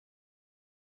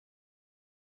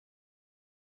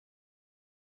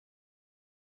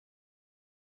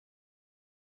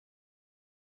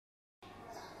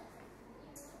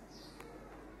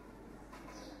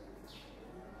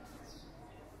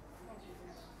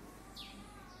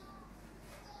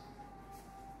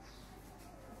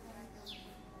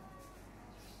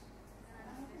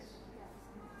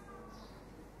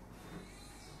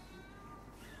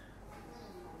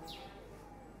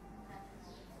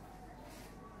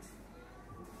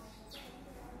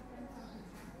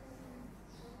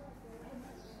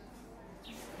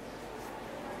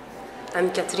I'm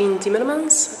Katrien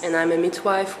Timmermans and I'm a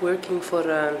midwife working for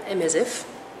MSF.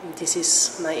 This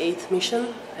is my 8th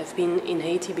mission. I've been in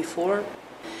Haiti before.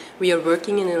 We are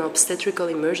working in an obstetrical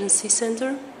emergency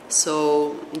center.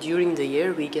 So during the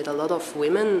year we get a lot of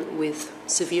women with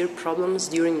severe problems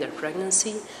during their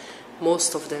pregnancy.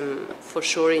 Most of them for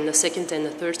sure in the 2nd and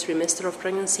the 3rd trimester of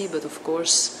pregnancy, but of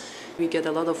course we get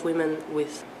a lot of women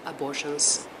with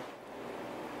abortions.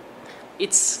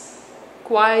 It's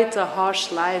quite a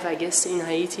harsh life, I guess, in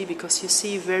Haiti, because you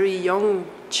see very young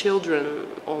children,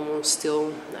 almost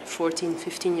still like 14,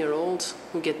 15-year-olds,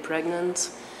 who get pregnant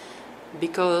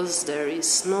because there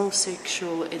is no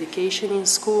sexual education in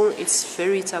school. It's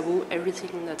very taboo,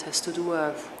 everything that has to do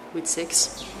with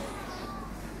sex.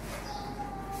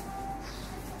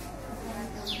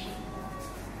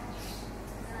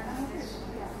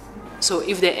 So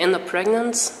if they end up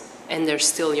pregnant and they're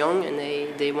still young and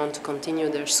they want to continue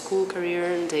their school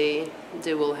career, they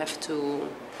will have to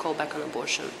call back on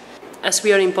abortion. As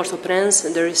we are in Port-au-Prince,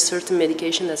 there is certain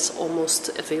medication that's almost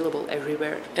available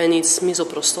everywhere. And it's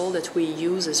misoprostol that we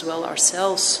use as well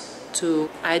ourselves to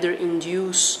either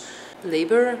induce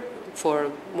labor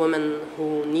for women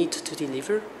who need to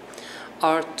deliver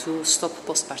or to stop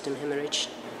postpartum hemorrhage.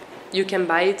 You can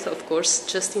buy it, of course,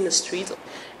 just in the street,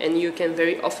 and you can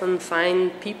very often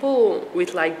find people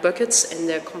with like buckets and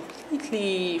they're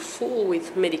completely full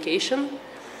with medication.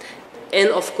 And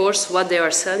of course, what they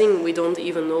are selling, we don't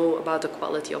even know about the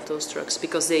quality of those drugs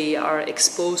because they are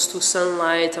exposed to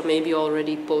sunlight or maybe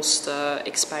already post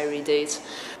expiry date.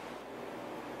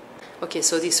 Okay,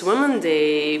 so these women,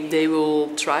 they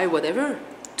will try whatever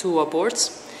to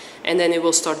abort. And then it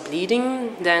will start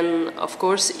bleeding. Then, of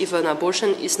course, if an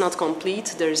abortion is not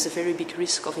complete, there is a very big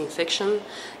risk of infection.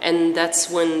 And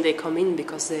that's when they come in,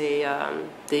 because they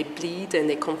bleed and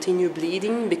they continue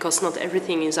bleeding, because not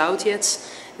everything is out yet.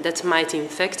 That might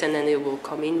infect, and then they will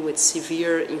come in with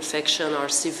severe infection or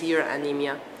severe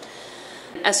anemia.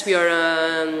 As we are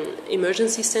an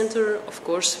emergency center, of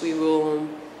course, we will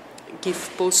give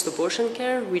post-abortion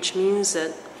care, which means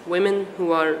that women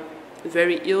who are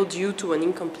very ill due to an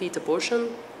incomplete abortion,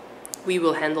 we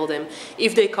will handle them.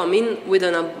 If they come in with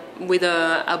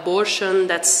an abortion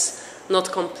that's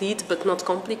not complete but not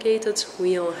complicated,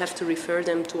 we'll have to refer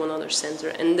them to another center.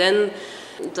 And then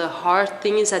the hard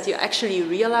thing is that you actually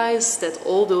realize that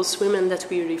all those women that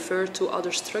we refer to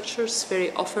other structures, very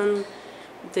often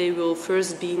they will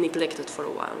first be neglected for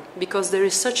a while. Because there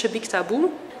is such a big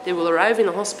taboo, they will arrive in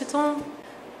a hospital.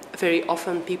 Very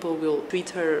often people will treat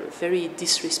her very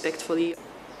disrespectfully.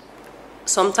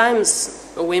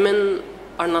 Sometimes women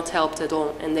are not helped at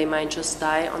all and they might just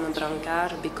die on a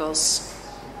brancard because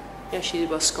she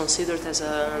was considered as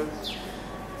a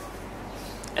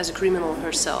criminal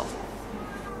herself.